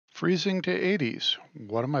Freezing to 80s.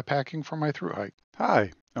 What am I packing for my thru hike?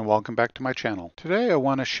 Hi, and welcome back to my channel. Today I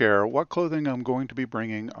want to share what clothing I'm going to be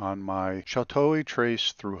bringing on my Chateau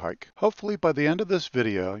Trace thru hike. Hopefully by the end of this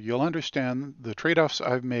video, you'll understand the trade-offs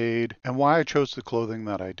I've made and why I chose the clothing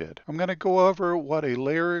that I did. I'm going to go over what a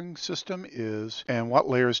layering system is and what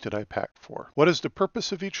layers did I pack for. What is the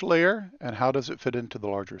purpose of each layer and how does it fit into the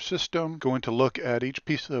larger system? Going to look at each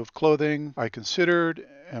piece of clothing I considered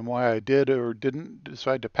and why I did or didn't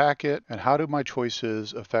decide to pack it, and how do my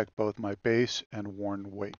choices affect both my base and worn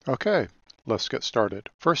weight. Okay, let's get started.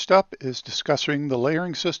 First up is discussing the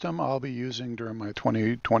layering system I'll be using during my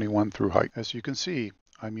 2021 thru hike. As you can see,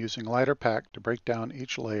 I'm using Lighterpack to break down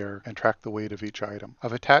each layer and track the weight of each item.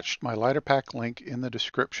 I've attached my Lighterpack link in the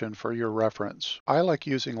description for your reference. I like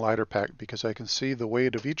using Lighterpack because I can see the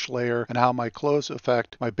weight of each layer and how my clothes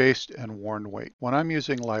affect my base and worn weight. When I'm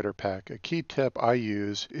using Lighterpack, a key tip I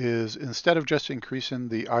use is instead of just increasing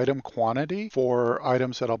the item quantity for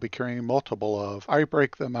items that I'll be carrying multiple of, I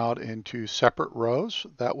break them out into separate rows.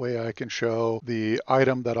 That way I can show the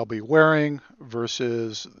item that I'll be wearing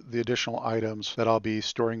versus the additional items that I'll be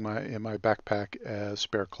storing in my backpack as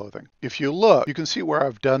spare clothing. If you look, you can see where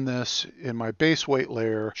I've done this in my base weight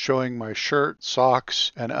layer, showing my shirt,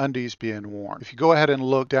 socks, and undies being worn. If you go ahead and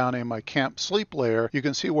look down in my camp sleep layer, you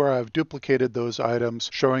can see where I've duplicated those items,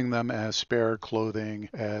 showing them as spare clothing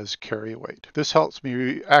as carry weight. This helps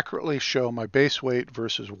me accurately show my base weight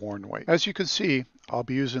versus worn weight. As you can see, I'll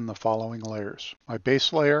be using the following layers: my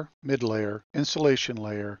base layer, mid layer, insulation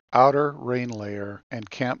layer, outer rain layer, and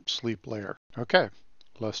camp sleep layer. Okay,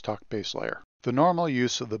 let's talk base layer. The normal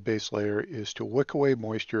use of the base layer is to wick away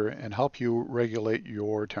moisture and help you regulate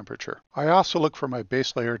your temperature. I also look for my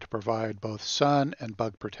base layer to provide both sun and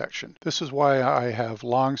bug protection. This is why I have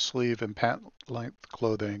long sleeve and pant length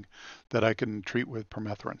clothing that I can treat with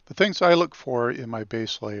permethrin. The things I look for in my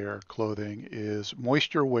base layer clothing is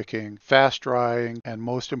moisture wicking, fast drying, and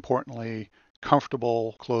most importantly,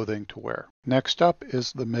 comfortable clothing to wear. Next up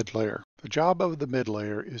is the mid layer. The job of the mid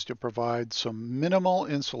layer is to provide some minimal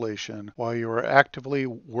insulation while you are actively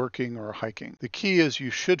working or hiking. The key is you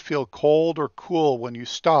should feel cold or cool when you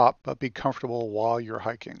stop, but be comfortable while you're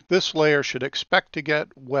hiking. This layer should expect to get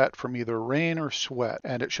wet from either rain or sweat,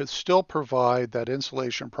 and it should still provide that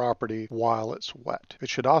insulation property while it's wet. It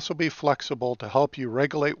should also be flexible to help you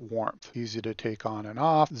regulate warmth. Easy to take on and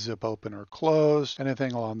off, zip open or close,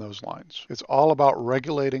 anything along those lines. It's all about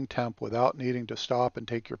regulating temp without needing to stop and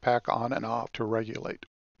take your pack on and off to regulate.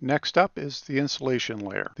 Next up is the insulation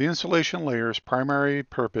layer. The insulation layer's primary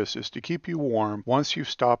purpose is to keep you warm once you've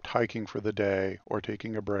stopped hiking for the day or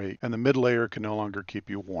taking a break, and the mid layer can no longer keep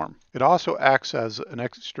you warm. It also acts as an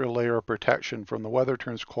extra layer of protection from the weather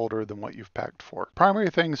turns colder than what you've packed for. Primary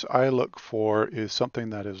things I look for is something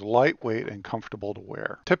that is lightweight and comfortable to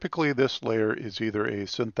wear. Typically this layer is either a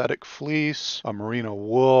synthetic fleece, a merino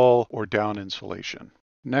wool, or down insulation.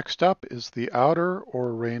 Next up is the outer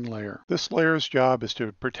or rain layer. This layer's job is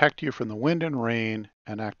to protect you from the wind and rain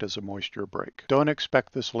and act as a moisture break. Don't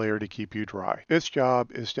expect this layer to keep you dry. Its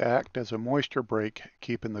job is to act as a moisture break,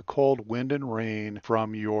 keeping the cold wind and rain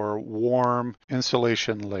from your warm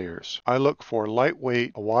insulation layers. I look for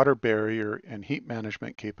lightweight, a water barrier, and heat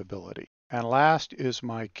management capability. And last is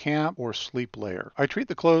my camp or sleep layer. I treat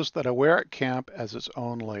the clothes that I wear at camp as its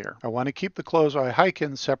own layer. I want to keep the clothes I hike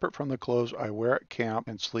in separate from the clothes I wear at camp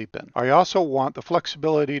and sleep in. I also want the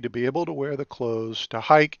flexibility to be able to wear the clothes to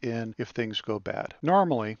hike in if things go bad.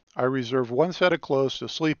 Normally, I reserve one set of clothes to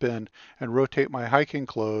sleep in and rotate my hiking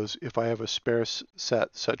clothes if I have a spare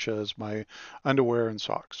set, such as my underwear and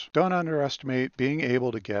socks. Don't underestimate being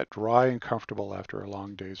able to get dry and comfortable after a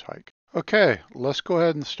long day's hike. Okay, let's go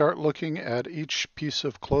ahead and start looking at each piece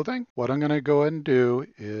of clothing. What I'm going to go ahead and do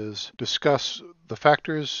is discuss the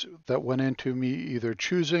factors that went into me either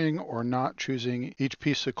choosing or not choosing each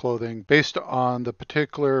piece of clothing based on the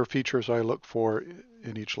particular features I look for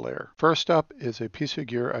in each layer. First up is a piece of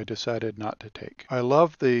gear I decided not to take. I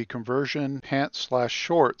love the conversion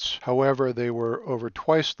pants/shorts, however they were over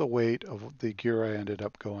twice the weight of the gear I ended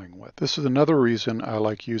up going with. This is another reason I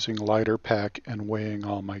like using Lighterpack and weighing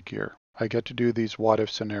all my gear. I get to do these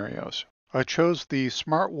what-if scenarios. I chose the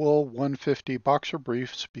Smartwool 150 boxer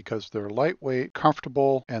briefs because they're lightweight,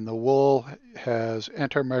 comfortable, and the wool has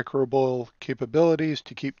antimicrobial capabilities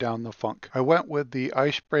to keep down the funk. I went with the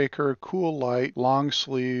Icebreaker cool-lite long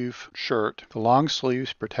sleeve shirt. The long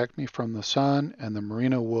sleeves protect me from the sun, and the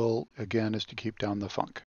merino wool, again, is to keep down the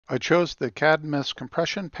funk. I chose the Cadmus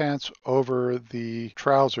compression pants over the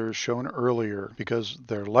trousers shown earlier because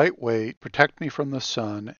they're lightweight, protect me from the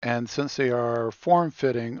sun, and since they are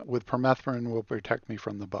form-fitting, with permethrin will protect me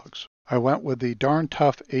from the bugs. I went with the Darn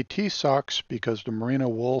Tough AT socks because the merino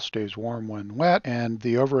wool stays warm when wet, and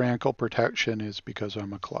the over ankle protection is because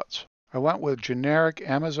I'm a klutz. I went with generic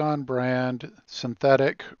Amazon brand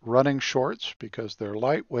synthetic running shorts because they're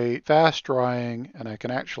lightweight, fast drying, and I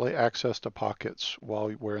can actually access the pockets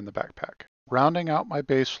while wearing the backpack. Rounding out my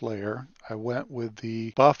base layer, I went with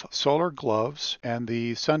the buff solar gloves and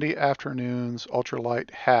the Sunday afternoons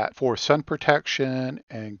ultralight hat for sun protection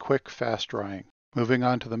and quick fast drying. Moving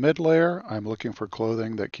on to the mid layer, I'm looking for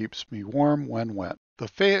clothing that keeps me warm when wet. The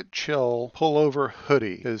Fayettechill pullover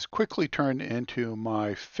hoodie has quickly turned into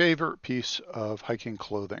my favorite piece of hiking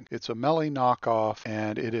clothing. It's a Melly knockoff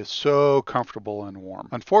and it is so comfortable and warm.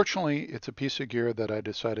 Unfortunately, it's a piece of gear that I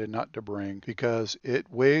decided not to bring because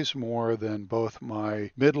it weighs more than both my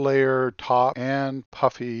mid-layer top and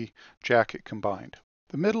puffy jacket combined.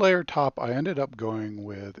 The mid-layer top I ended up going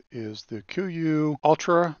with is the Kuiu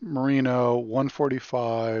Ultra Merino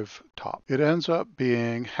 145 top. It ends up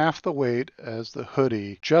being half the weight as the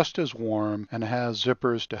hoodie, just as warm, and has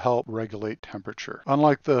zippers to help regulate temperature.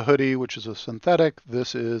 Unlike the hoodie, which is a synthetic,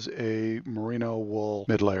 this is a merino wool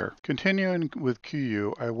mid-layer. Continuing with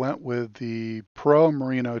Kuiu, I went with the Pro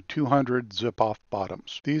Merino 200 zip-off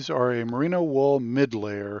bottoms. These are a merino wool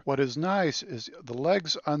mid-layer. What is nice is the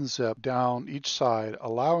legs unzip down each side,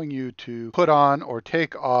 allowing you to put on or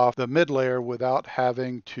take off the mid layer without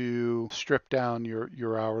having to strip down your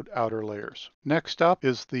outer layers. Next up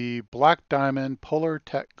is the Black Diamond Polar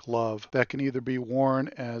Tech glove that can either be worn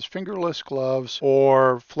as fingerless gloves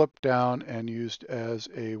or flipped down and used as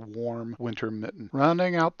a warm winter mitten.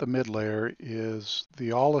 Rounding out the mid layer is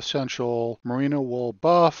the all essential merino wool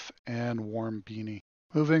buff and warm beanie.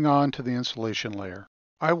 Moving on to the insulation layer.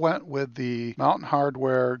 I went with the Mountain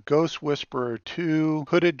Hardwear Ghost Whisperer 2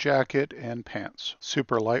 hooded jacket and pants.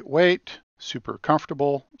 Super lightweight, super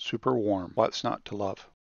comfortable, super warm. What's not to love?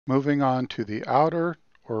 Moving on to the outer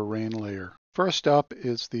or rain layer. First up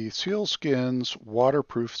is the SealSkinz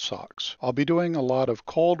waterproof socks. I'll be doing a lot of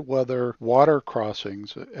cold weather water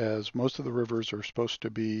crossings as most of the rivers are supposed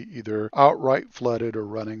to be either outright flooded or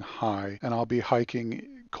running high, and I'll be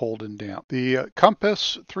hiking cold and damp. The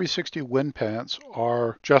Compass 360 wind pants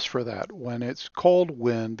are just for that. When it's cold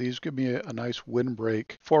wind, these give me a nice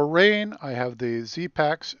windbreak. For rain, I have the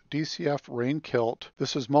Zpacks DCF rain kilt.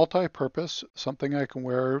 This is multi-purpose, something I can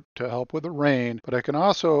wear to help with the rain, but I can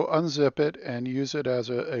also unzip it and use it as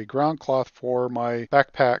a ground cloth for my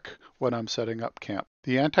backpack when I'm setting up camp.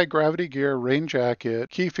 The anti-gravity gear rain jacket,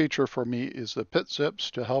 key feature for me is the pit zips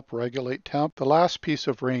to help regulate temp. The last piece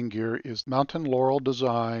of rain gear is Mountain Laurel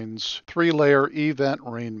Designs 3-layer E-vent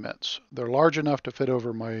rain mitts. They're large enough to fit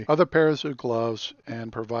over my other pairs of gloves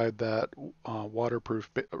and provide that waterproof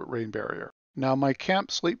rain barrier. Now my camp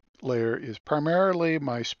sleep layer is primarily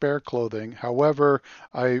my spare clothing. However,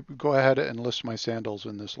 I go ahead and list my sandals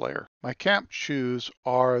in this layer. My camp shoes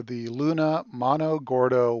are the Luna Mono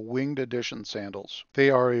Gordo Winged Edition sandals.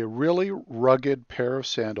 They are a really rugged pair of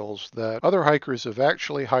sandals that other hikers have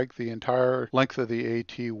actually hiked the entire length of the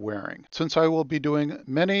AT wearing. Since I will be doing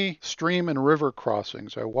many stream and river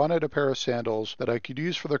crossings, I wanted a pair of sandals that I could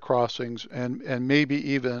use for the crossings and maybe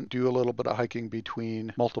even do a little bit of hiking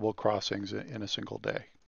between multiple crossings in a single day.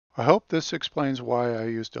 I hope this explains why I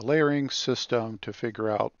used a layering system to figure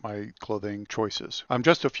out my clothing choices. I'm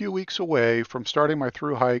just a few weeks away from starting my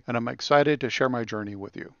thru hike, and I'm excited to share my journey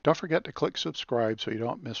with you. Don't forget to click subscribe so you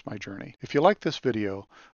don't miss my journey. If you like this video,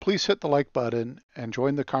 please hit the like button and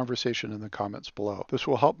join the conversation in the comments below. This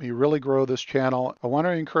will help me really grow this channel. I want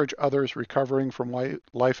to encourage others recovering from what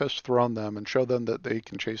life has thrown them and show them that they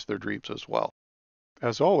can chase their dreams as well.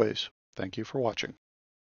 As always, thank you for watching.